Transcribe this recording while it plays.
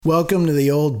Welcome to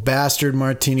the Old Bastard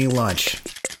Martini Lunch.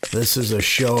 This is a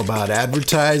show about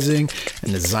advertising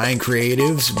and design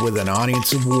creatives with an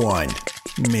audience of one,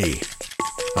 me.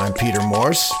 I'm Peter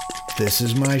Morse. This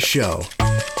is my show.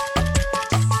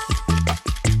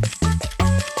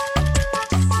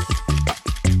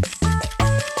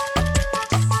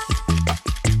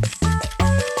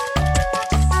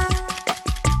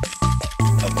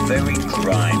 A very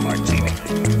dry martini.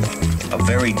 A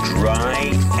very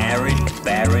dry, arid,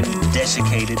 barren,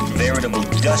 desiccated, veritable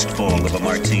dust bowl of a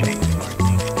martini.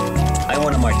 I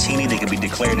want a martini that can be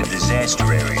declared a disaster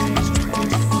area.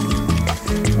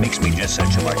 Makes me just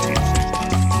such a martini.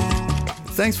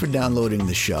 Thanks for downloading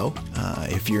the show.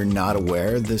 If you're not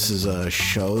aware, this is a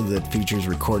show that features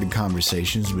recorded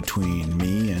conversations between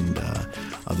me and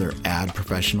other ad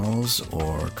professionals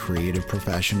or creative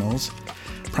professionals,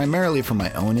 primarily for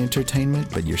my own entertainment,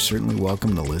 but you're certainly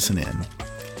welcome to listen in.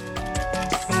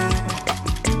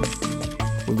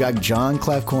 We've got John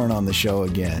Kloefkorn on the show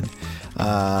again.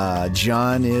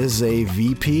 John is a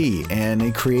VP and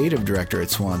a creative director at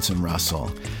Swanson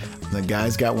Russell. The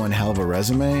guy's got one hell of a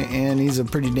resume, and he's a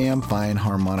pretty damn fine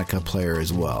harmonica player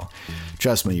as well.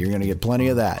 Trust me, you're going to get plenty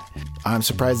of that. I'm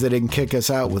surprised they didn't kick us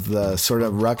out with the sort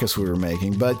of ruckus we were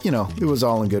making, but, you know, it was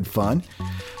all in good fun.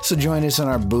 So join us in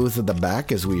our booth at the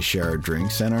back as we share our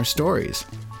drinks and our stories.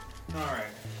 All right.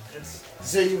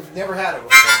 So you've never had it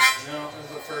before? No, this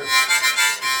is the first.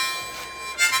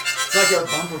 It's like our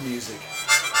bumper music.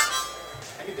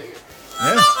 I can dig it.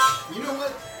 Yeah. You know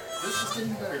what? This is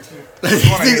getting better too.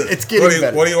 It's getting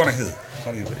better. What do you want to hear?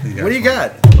 What do you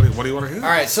got? What do you want to hear? All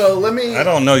right, so let me... I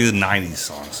don't know your 90s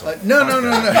songs. So No.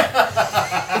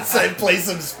 Let's play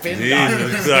some spin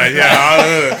doctors. Jesus,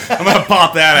 I'm going to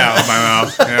pop that out of my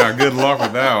mouth. Yeah, good luck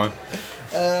with that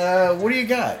one. What do you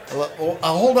got?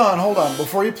 Hold on.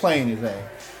 Before you play anything,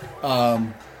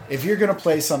 if you're going to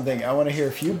play something, I want to hear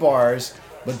a few bars,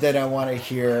 but then I want to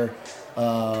hear...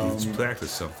 Let's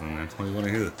practice something, man. What do you want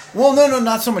to hear? Well, no,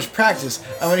 not so much practice.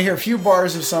 I want to hear a few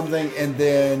bars of something and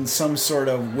then some sort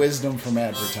of wisdom from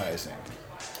advertising.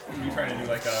 Are you trying to do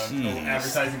like a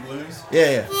advertising blues?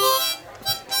 Yeah.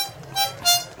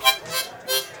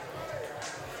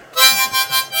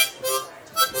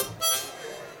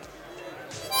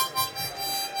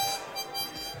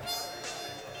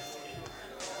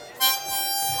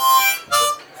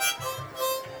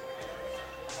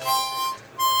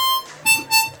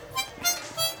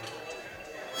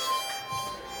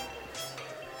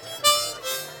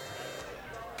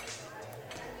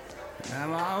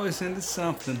 I'm always into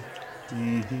something.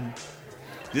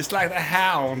 Just like the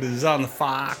hound is on the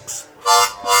fox.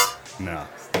 No.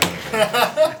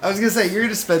 I was going to say, you're going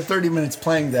to spend 30 minutes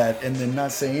playing that and then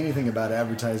not say anything about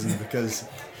advertising because...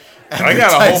 I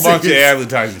got a whole bunch of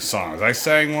advertising songs. I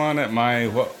sang one at my... I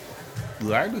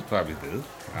would probably do.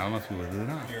 I don't know if you would do or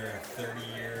not. Your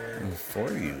 30-year...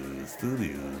 40 years, 30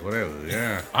 years, whatever,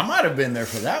 yeah. I might have been there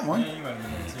for that one. Yeah, you might have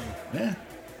been there too.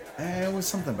 Yeah. It was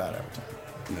something about advertising.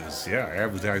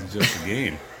 Advertising just a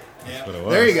game. Yeah. That's what it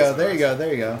was. There you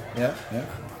go. Yeah.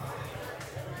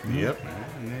 Yep.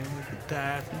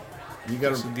 You got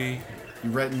Just a game. You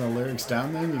writing the lyrics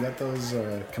down then? You got those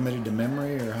committed to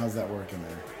memory, or how's that working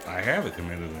there? I have it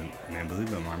committed, man. Believe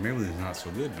me, my memory is not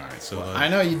so good tonight. So I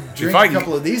know you drink a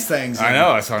couple of these things. I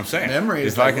know, that's what I'm saying. Memory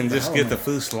is if like, I can what the just hell get am the I-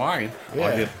 first line, Yeah.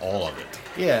 I'll get all of it.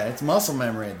 Yeah, it's muscle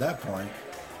memory at that point.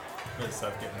 Really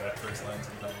tough getting to that first line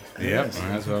sometimes. Yep, Yes.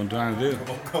 and that's what I'm trying to do.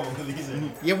 Couple of these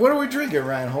in. Yeah, what are we drinking,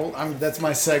 Ryan? That's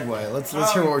my segue. Let's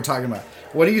hear what we're talking about.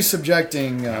 What are you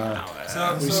subjecting?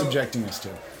 Subjecting us to?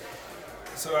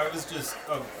 So I was just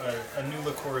a new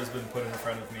liqueur has been put in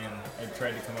front of me, and I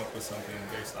tried to come up with something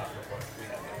based off of what we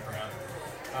had laying around.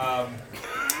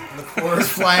 Liqueur He's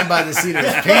flying by the seat of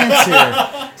his pants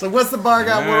here. So what's the bar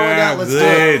got? What do we got? Let's do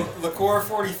it. Liqueur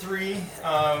 43.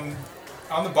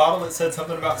 On the bottle it said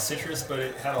something about citrus, but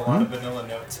it had a lot of vanilla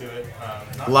note to it.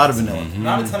 A lot of vanilla.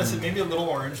 Not a ton of, maybe a little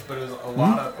orange, but it was a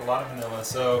lot of vanilla.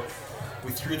 So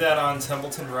we threw that on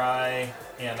Templeton rye,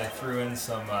 and I threw in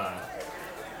some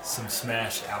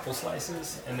smashed apple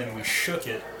slices, and then we shook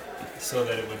it so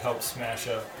that it would help smash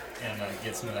up and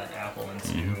get some of that apple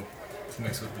into to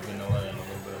mix with the vanilla and a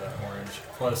little bit of that orange,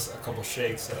 plus a couple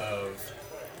shakes of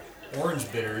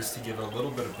orange bitters to give it a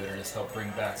little bit of bitterness, help bring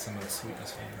back some of the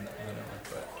sweetness from the vanilla.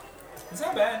 But it's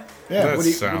not bad. Yeah. That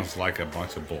sounds like a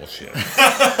bunch of bullshit.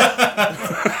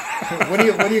 What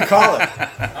do you call it?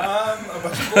 A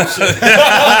bunch of bullshit.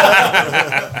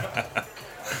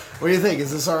 What do you think?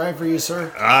 Is this all right for you,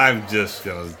 sir? I'm just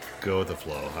going to go with the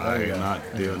flow. I'm not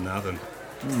doing nothing.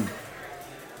 I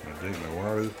drink my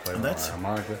water, play my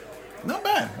harmonica. Not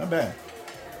bad, not bad.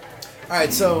 All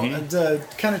right, so to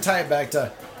kind of tie it back to...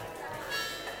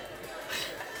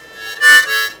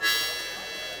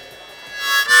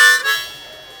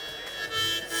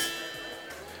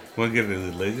 Want to get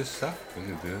into the latest stuff? We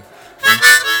can do it.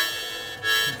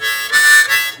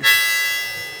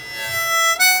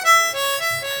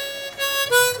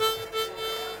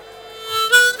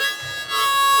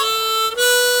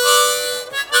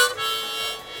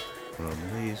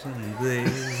 Amazing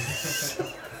grace,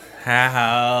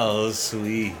 how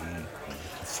sweet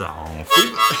song.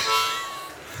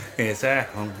 It's at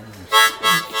home,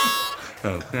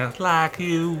 just like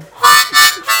you.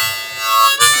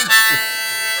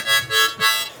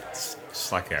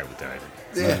 It's like advertising.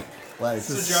 Yeah. Like,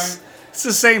 So, John, It's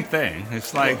the same thing.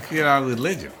 It's like,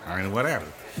 religion. I mean, whatever.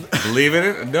 Believe in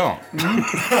it or don't.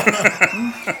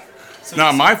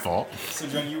 Not my fault. So,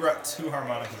 John, you brought 2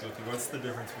 harmonicas with you. What's the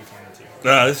difference between the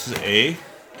 2? This is A.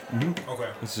 Okay.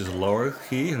 This is a lower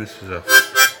key, and this is a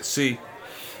C.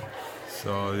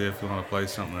 So if you want to play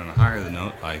something in a higher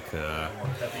note, like... More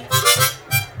peppy.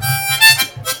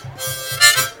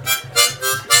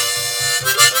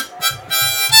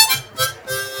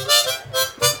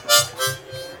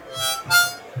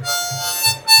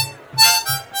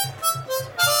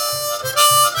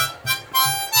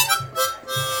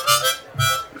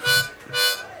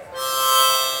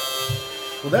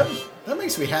 Well, that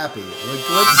makes me happy. Like,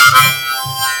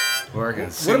 Or I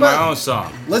can sing what about- my own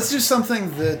song. let's do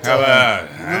something that How about...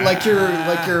 like you're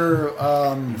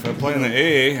if I'm playing the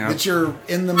A... that you're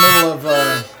in the middle of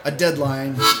a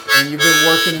deadline and you've been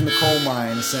working in the coal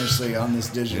mine essentially on this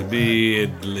digital.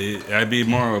 I'd be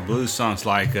more of a blues songs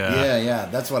like... Yeah,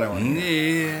 that's what I want.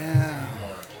 Yeah.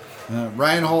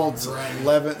 Ryan Holt's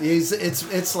 11.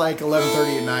 It's like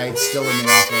 11:30 at night, still in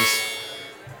the office.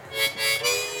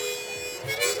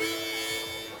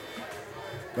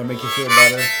 That make you feel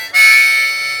better?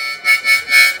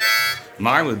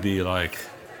 Mine would be like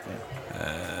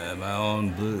my own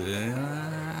blue.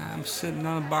 I'm sitting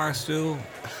on a bar stool,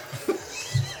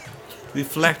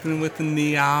 reflecting with the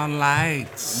neon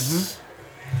lights,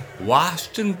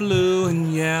 washed in blue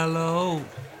and yellow,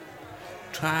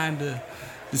 trying to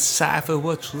decipher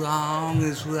what's wrong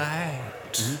is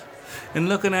right, and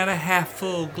looking at a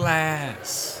half-full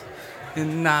glass.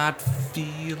 And not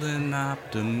feeling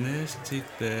optimistic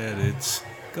that it's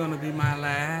gonna be my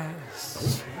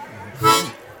last.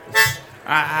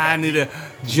 I need to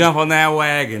jump on that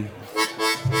wagon,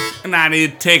 and I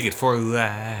need to take it for a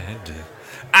ride.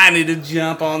 I need to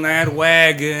jump on that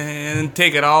wagon and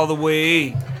take it all the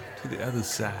way to the other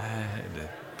side,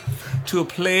 to a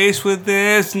place where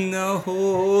there's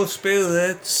no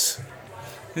spirits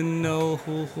and no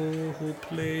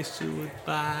place to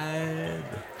abide.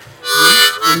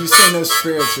 When you say no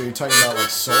spirits, are you talking about like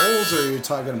souls, or are you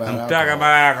talking about alcohol? Talking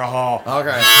about alcohol.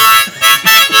 Okay.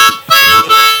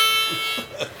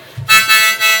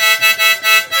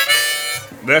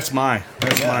 That's my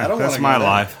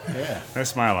life. Yeah.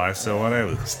 That's my life. So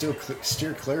whatever. Still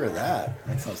steer clear of that.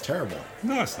 That sounds terrible.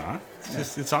 No, it's not. It's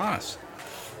just it's honest.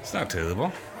 It's not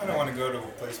terrible. I don't want to go to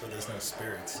a place where there's no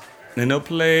spirits. There's no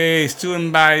place to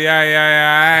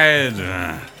abide.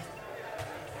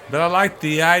 But I like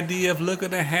the idea of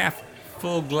looking at half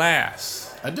full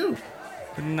glass, I do.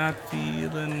 but not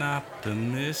feeling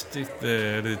optimistic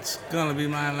that it's gonna be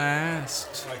my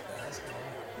last. Like that.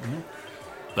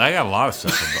 I got a lot of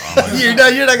stuff about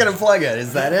You're not gonna plug it.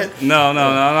 Is that it? No, I'm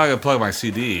not gonna plug my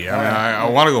CD. I mean, I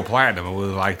want to go platinum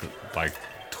with like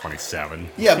 27.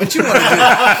 Yeah, but you want to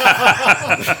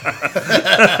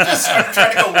Just start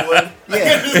trying to go wood. do.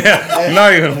 Yeah.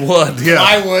 Not even wood. Yeah.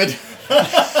 I would.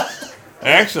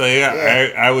 Actually,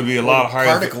 I would be a lot higher.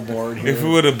 Particle board here. If we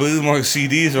would have booed more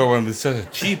CDs or when it's such a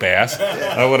cheap ass,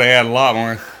 I would have had a lot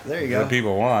more. There you go. That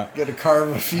people want. Got to carve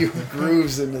a few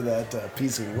grooves into that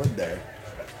piece of wood there.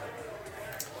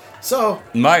 So,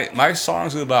 My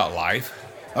songs are about life.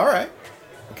 all right.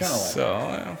 What kind of life?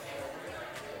 So,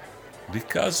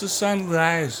 because the sun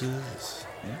rises,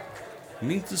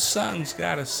 means the sun's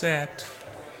gotta set.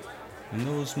 And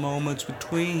those moments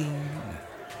between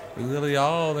are really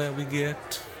all that we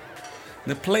get.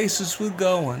 And the places we're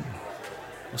going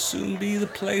will soon be the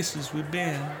places we've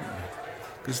been.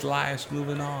 'Cause life's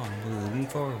moving onward and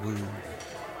forward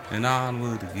and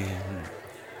onward again.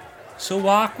 So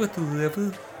walk with the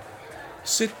river,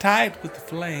 sit tight with the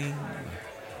flame,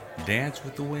 dance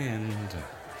with the wind,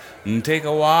 and take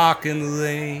a walk in the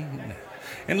rain,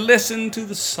 and listen to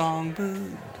the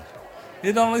songbird.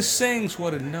 It only sings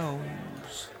what it knows.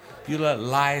 You let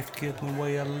life get in the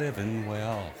way of living,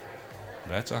 well,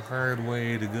 that's a hard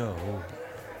way to go.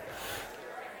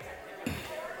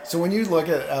 So when you look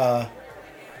at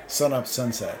Sun Up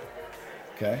Sunset,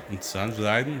 Okay. And the sun's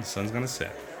rising, the sun's gonna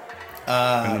set.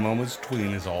 And the moments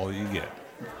between is all you get.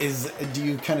 Do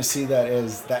you kind of see that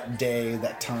as that day,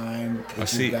 that time? I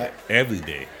see every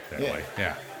day that way.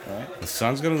 Yeah. Right. The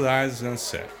sun's gonna rise, it's gonna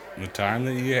set. And the time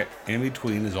that you get in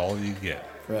between is all you get.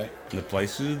 Right. And the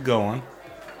places you're going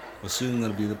are soon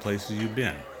gonna be the places you've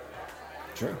been.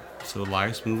 True. So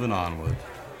life's moving onward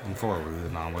and forward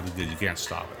and onward. You can't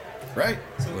stop it. Right.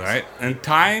 Right? And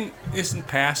time isn't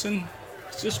passing.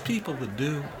 It's just people that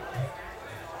do.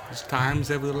 This time's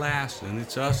everlasting.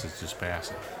 It's us that's just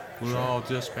passing. We're all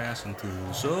just passing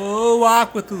through. So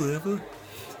walk with the river.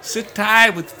 Sit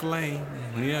tight with the flame.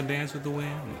 Yeah, dance with the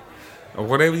wind. Or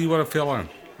whatever you want to fill in.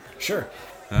 Sure.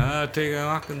 Take a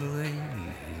walk in the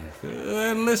lane.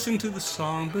 And listen to the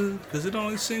songbird. Because it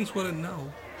only sings what it knows.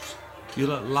 You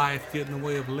let life get in the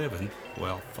way of living.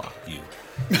 Well, fuck you.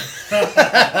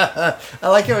 I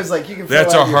like how it's like you can. Feel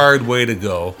That's like a hard way to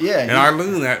go. Yeah, and I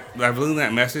learned that. I've learned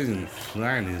that message, and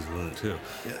Ryan needs to learn it too.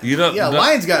 You don't. Yeah,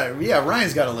 Ryan's got to. Yeah,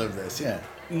 Ryan's got to live this. Yeah.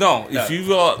 No, if you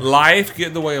let life get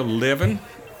in the way of living,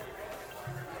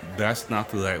 that's not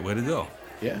the right way to go.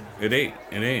 Yeah. It ain't.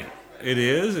 It ain't. It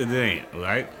is. It ain't.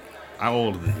 Right? I'm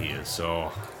older than he is,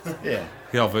 so Yeah.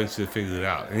 he'll eventually figure it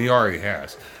out, and he already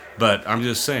has. But I'm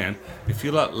just saying, if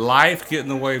you let life get in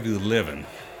the way of you living,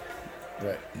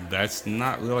 Right. that's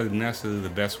not really necessarily the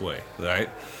best way, right?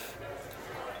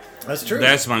 That's true.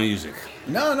 That's my music.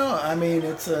 No. I mean,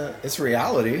 it's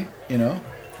reality. You know.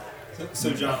 So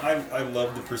John, I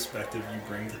love the perspective you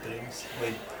bring to things.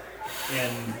 Like,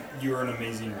 and you're an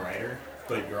amazing writer,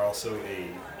 but you're also a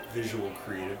visual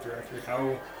creative director.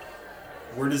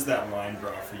 Where does that line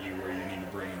draw for you where you need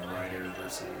to bring in a writer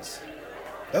versus?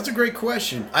 That's a great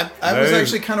question. I was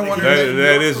actually kind of wondering.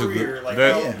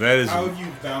 How have you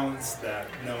balanced that,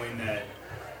 knowing that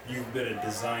you've been a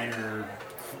designer,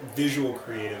 visual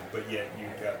creative, but yet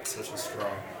you've got such a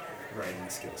strong writing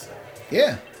skill set?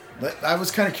 Yeah. But I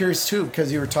was kind of curious too,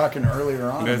 because you were talking earlier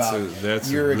on about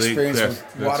your experience with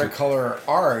watercolor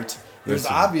art. There's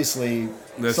obviously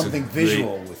something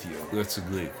visual with you. That's a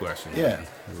great question. Yeah. Man.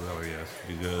 It really is.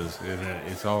 Because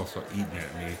it's also eating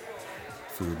at me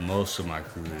for most of my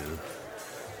career.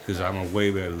 Because I'm a way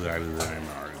better writer than I'm an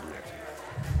art director.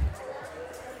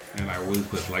 And I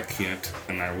work with like Kent,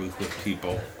 and I work with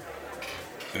people.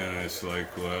 And it's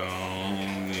like, well,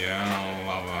 yeah,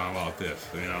 how about this,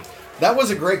 you know? That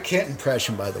was a great Kent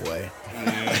impression, by the way.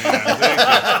 Yeah, thank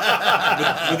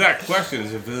you. But that question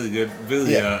is a really good,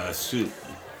 really astute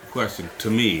question to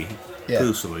me,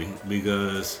 personally,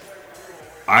 because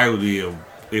I would be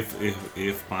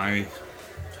if my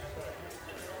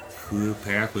career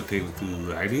path would take me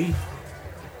through writing,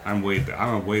 I'm a way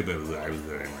better writer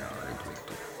than I'm an art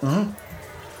director. Mm-hmm.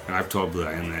 And I've told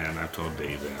Brian that, and I've told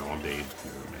Dave that, all Dave,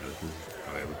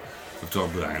 whatever. I've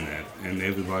told Brian that, and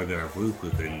everybody that I've worked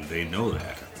with, and they know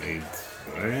that.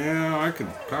 I could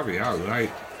probably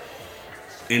outwrite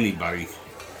anybody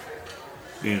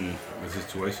in a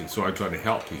situation. So I try to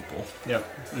help people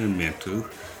and mentor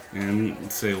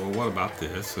and say, well, what about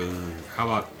this? How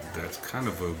about that's kind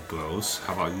of verbose?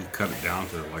 How about you cut it down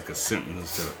to like a sentence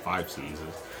instead of 5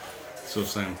 sentences? So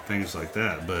saying things like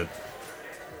that, but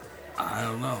I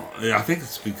don't know. I think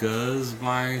it's because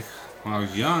when I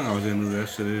was young, I was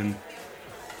interested in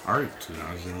art, and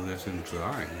I was interested in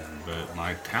drawing, but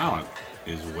my talent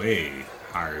is way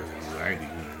higher in writing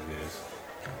than it is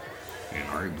in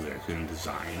art direction and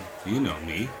design. You know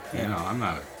me. You know, I'm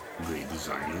not a great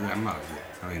designer.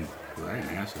 Writing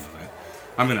has to know that.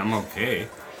 I mean, I'm okay.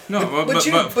 No, but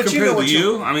compared to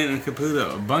you, and compared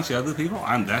to a bunch of other people,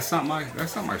 that's not my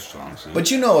strong suit. But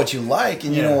you know what you like,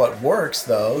 and you know what works,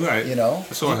 though. Right. You know.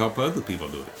 So I help other people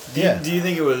do it. Do you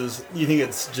think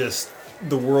it's just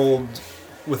the world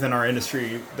within our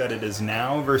industry that it is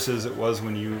now versus it was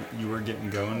when you were getting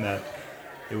going, that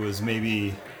it was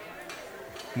maybe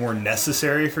more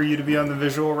necessary for you to be on the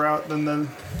visual route than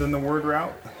the word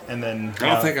route? And then I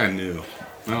don't think I knew,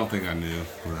 Ryan. I don't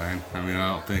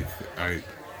think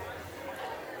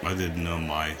I didn't know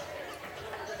my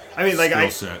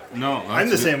skill set. No, I'm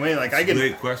the same way. Like, I can.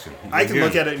 Great question. I can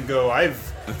look at it and go,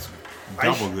 That's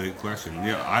great question.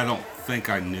 Yeah, I don't think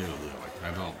I knew. Really.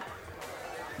 I don't.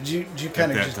 Do you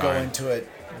kind of just go into it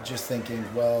just thinking,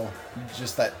 well,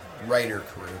 just that writer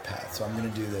career path? So I'm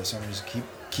going to do this. I'm going to just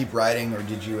keep writing, or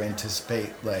did you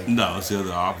anticipate like? No, it's the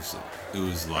other opposite. It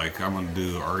was like, I'm going to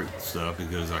do art stuff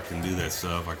because I can do that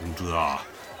stuff. I can draw,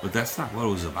 but that's not what it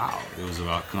was about. It was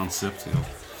about concepts.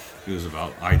 It was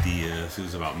about ideas. It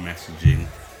was about messaging.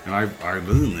 And I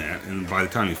learned that. And by the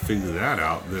time you figure that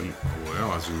out, then,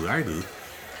 well, as a writer,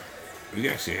 you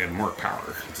actually had more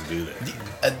power to do that.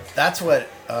 That's what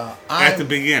At the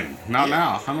beginning, not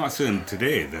now. I'm not saying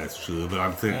today that's true, but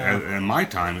I'm thinking in my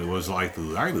time it was like the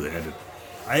writer that had to.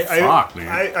 Fuck,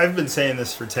 man. I've been saying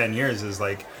this for 10 years. Is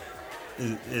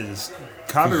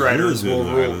copywriters will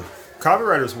rule.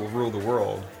 Copywriters will rule the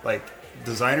world. Like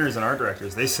designers and art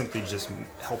directors, they simply just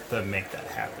help them make that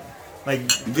happen. Like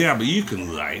yeah, but you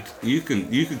can write. You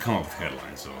can come up with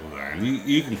headlines all the time.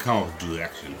 You can come up with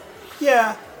direction.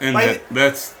 yeah, And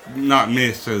that's not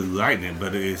necessarily writing it,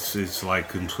 but it's like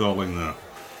controlling the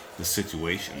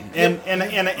situation and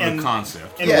the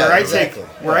concept. And where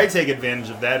I take advantage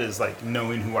of that is like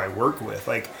knowing who I work with.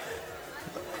 Like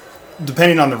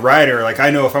depending on the writer, like I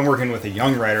know if I'm working with a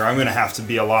young writer, I'm going to have to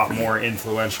be a lot more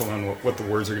influential in what the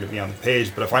words are going to be on the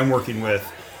page. But if I'm working with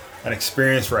an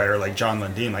experienced writer like John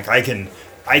Lundeen, like I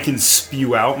can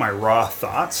spew out my raw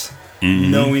thoughts,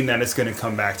 knowing that it's going to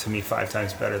come back to me 5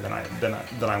 times better than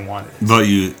I wanted. But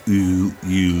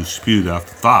you spewed out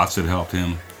the thoughts that helped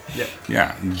him.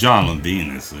 Yeah. John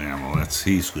Lundeen is the animal.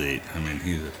 He's great. I mean,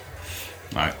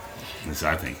 I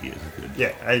think he is a good.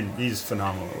 Yeah, he's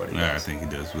phenomenal at what he does. Yeah, I think he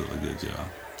does a really good job.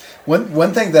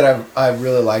 One thing that I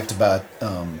really liked about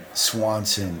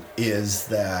Swanson is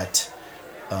that,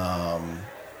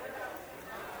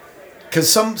 because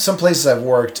some places I've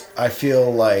worked, I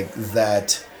feel like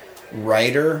that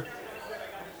writer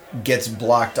gets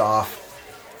blocked off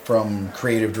from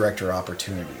creative director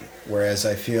opportunity, whereas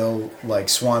I feel like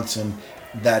Swanson,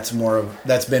 that's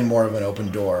been more of an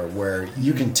open door where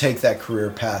you can take that career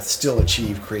path, still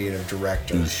achieve creative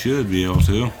director. You should be able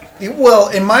to. Well,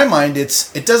 in my mind,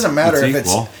 it doesn't matter if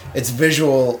equal. it's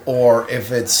visual or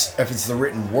if it's the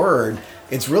written word.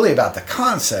 It's really about the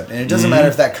concept, and it doesn't matter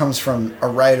if that comes from a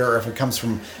writer or if it comes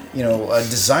from a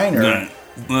designer.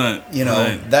 Right.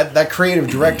 That creative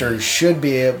director should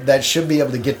be able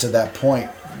to get to that point,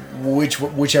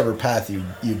 whichever path you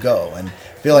go, and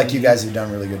I feel like you guys have done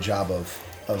a really good job of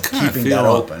keeping that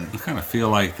open. I kind of feel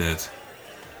like that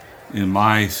in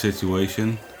my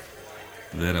situation,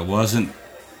 that it wasn't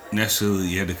necessarily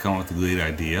you had to come up with a great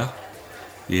idea.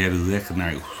 You had to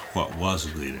recognize what was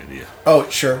a great idea. Oh,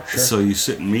 sure. So you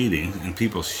sit in meetings and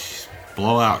people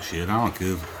blow out shit. I don't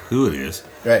care who it is.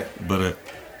 Right. But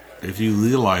if you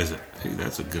realize that, hey,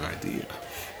 that's a good idea.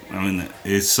 I mean,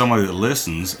 it's somebody that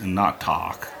listens and not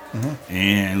talk,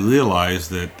 and realize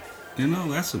that,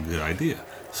 that's a good idea.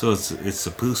 So it's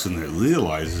the person that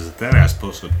realizes that has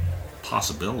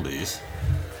possibilities,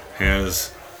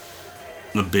 has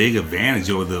the big advantage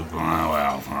over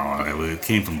it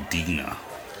came from Dina.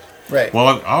 Right.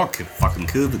 Well, I'll fucking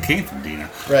care if it came from Dina.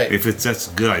 Right. If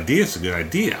that's a good idea, it's a good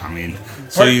idea. I mean,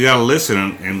 so you got to listen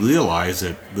and realize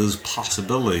that there's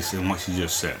possibilities in what she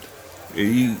just said.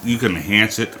 You can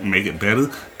enhance it and make it better,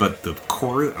 but the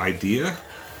core idea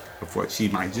of what she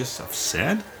might just have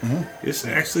said is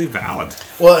actually valid.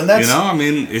 Well, and that's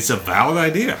it's a valid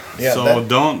idea. Yeah, so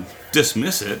don't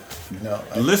dismiss it. No,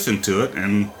 listen to it,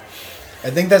 and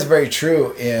I think that's very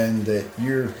true. In that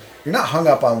you're not hung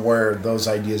up on where those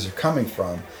ideas are coming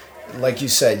from. Like you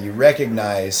said, you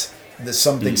recognize that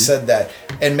something said that,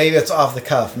 and maybe it's off the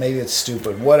cuff, maybe it's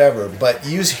stupid, whatever. But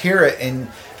you hear it,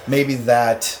 and maybe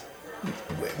that.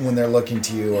 When they're looking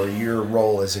to you or your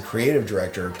role as a creative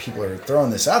director, people are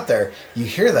throwing this out there. You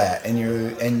hear that, and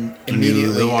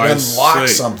immediately unlock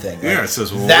something. Yeah, it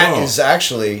says, well, that is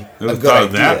actually a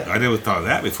good idea. I never thought of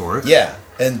that before. Yeah,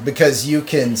 and because you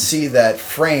can see that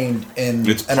framed in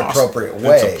an appropriate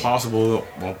way. It's a plausible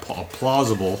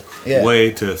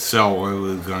way to sell what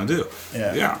we're going to do.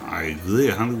 Yeah, I agree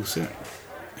 100%.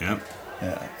 Yeah.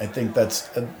 Yeah, I think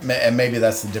and maybe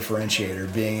that's the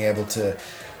differentiator, being able to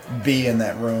be in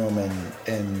that room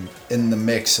and in the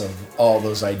mix of all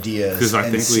those ideas. Because I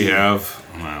think we have,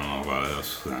 I don't know about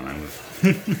us.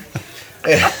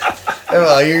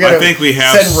 Well, you're gonna I think we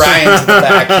have send Ryan to the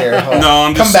back here. No,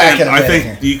 I'm just saying. Back in a minute I think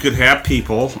here. You could have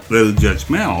people that are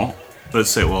judgmental that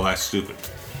say, well, that's stupid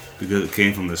because it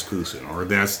came from this person, or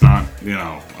that's not,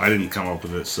 I didn't come up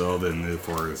with it, so then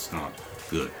therefore it's not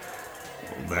good.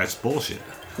 Well, that's bullshit.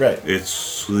 Right.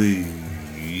 It's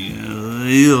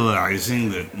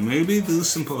realizing that maybe there's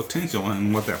some potential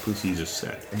in what that person just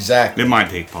said. Exactly. It might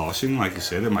take polishing, like you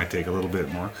said. It might take a little bit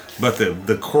more. But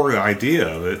the core idea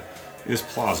of it is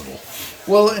plausible.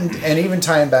 Well, and even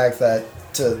tying back to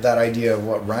that idea of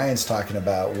what Ryan's talking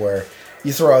about, where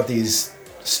you throw out these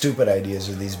stupid ideas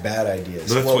or these bad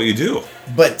ideas. That's what you do.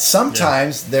 But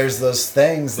sometimes there's those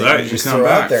things that you just throw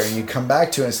out there and you come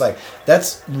back to, and it's like,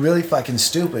 that's really fucking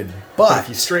stupid. But if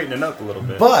you straighten it up a little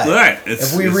bit. But right.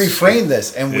 if we reframe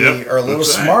this and we are a little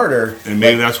smarter. And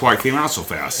maybe that's why it came out so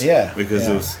fast. Yeah. Because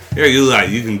it was, you're right.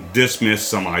 You can dismiss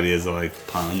some ideas like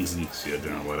puns and shit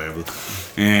or whatever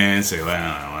and say,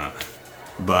 well.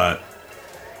 But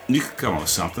you can come up with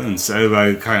something and say,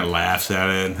 everybody kind of laughs at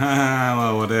it and,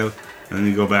 well, whatever. And then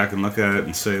you go back and look at it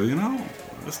and say, well,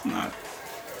 it's not.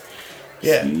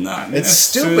 Yeah, it's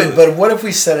stupid. But what if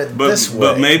we said it this way?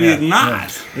 But maybe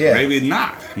not. Yeah. Maybe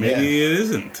not. Maybe it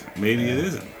isn't. Maybe it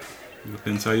isn't. It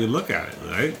depends how you look at it,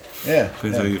 right? Yeah.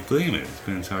 Depends how you frame it.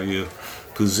 Depends how you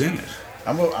present it.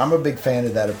 I'm a big fan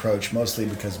of that approach, mostly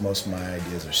because most of my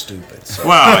ideas are stupid. So.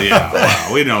 Well, yeah,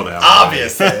 well, we know that.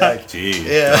 Obviously. Like, geez.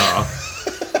 Yeah.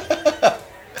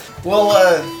 Well,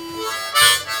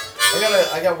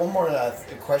 I got one more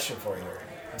question for you.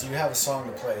 Do you have a song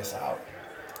to play us out?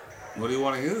 What do you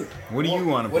want to hear? What do you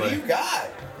want to play? What do you got?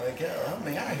 Like, help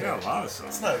me out here. I got a lot of songs.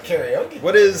 It's not a karaoke.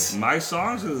 What is my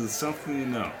songs? Or something you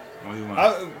know? What do you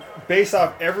want? Based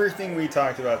off everything we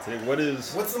talked about today,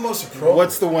 what's the most appropriate?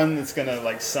 What's the one that's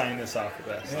gonna sign this off the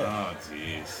best? Yeah. Oh,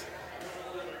 jeez.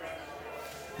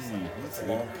 That's a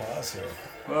long pause here.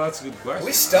 Well, that's a good question.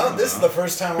 We stumped. This is the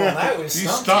first time all night we stumped. You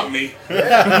stumped me.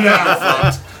 Yeah.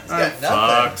 I'm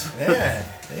fucked. Yeah.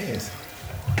 Jeez.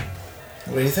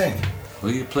 What do you think?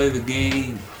 Well, you play the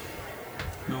game.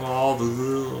 You know all the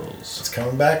rules. It's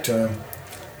coming back to him.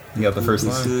 You got the first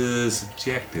line. This is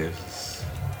objectives.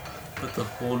 But the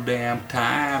whole damn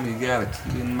time you gotta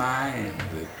keep in mind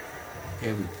that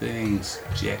everything's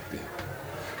objective.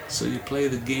 So you play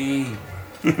the game.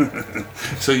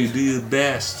 So you do your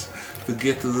best.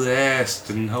 Forget the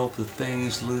rest and hope that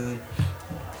things look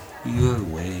your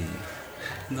way.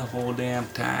 And the whole damn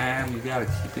time you gotta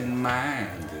keep in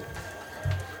mind that.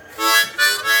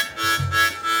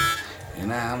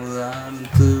 And I'm running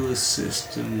through a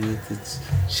system with its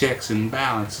checks and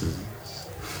balances.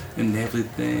 And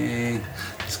everything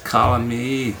is calling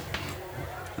me.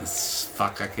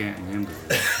 Fuck, I can't remember.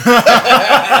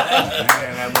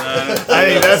 I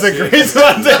think that's a great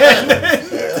one to end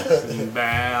it. And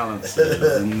balances.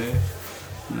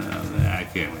 No, I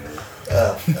can't remember.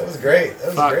 That was great.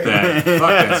 Fuck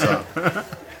that song.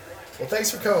 Well,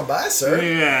 thanks for coming by, sir.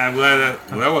 Yeah, I'm glad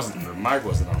that wasn't, the mic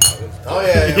wasn't on. Oh,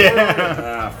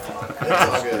 yeah.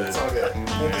 It's all good. It's all good.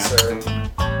 Thank you, sir.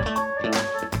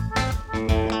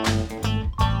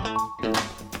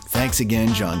 Thanks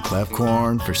again, John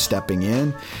Kloefkorn, for stepping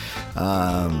in.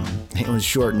 It was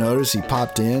short notice. He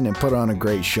popped in and put on a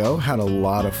great show. Had a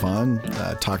lot of fun.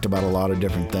 Talked about a lot of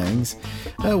different things.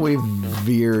 We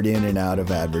veered in and out of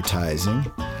advertising.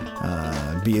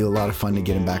 It'd be a lot of fun to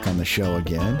get him back on the show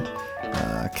again.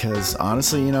 Because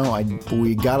honestly,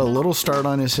 we got a little start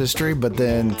on his history, but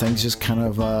then things just kind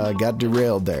of got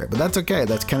derailed there. But that's okay.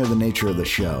 That's kind of the nature of the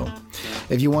show.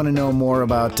 If you want to know more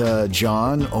about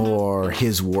John or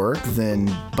his work,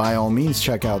 then by all means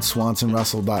check out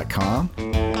swansonrussell.com.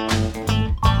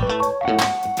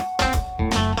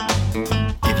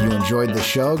 If you enjoyed the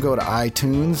show, go to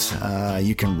iTunes.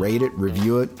 You can rate it,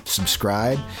 review it,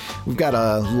 subscribe. We've got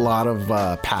a lot of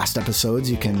past episodes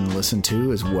you can listen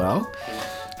to as well.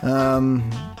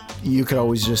 You could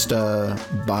always just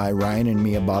buy Ryan and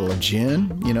me a bottle of gin.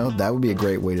 That would be a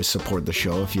great way to support the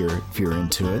show if you're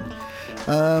into it.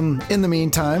 In the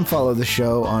meantime, follow the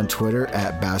show on Twitter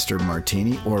at Bastard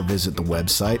Martini or visit the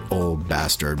website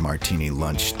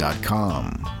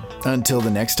oldbastardmartinilunch.com. Until the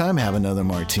next time, have another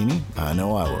martini. I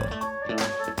know I will.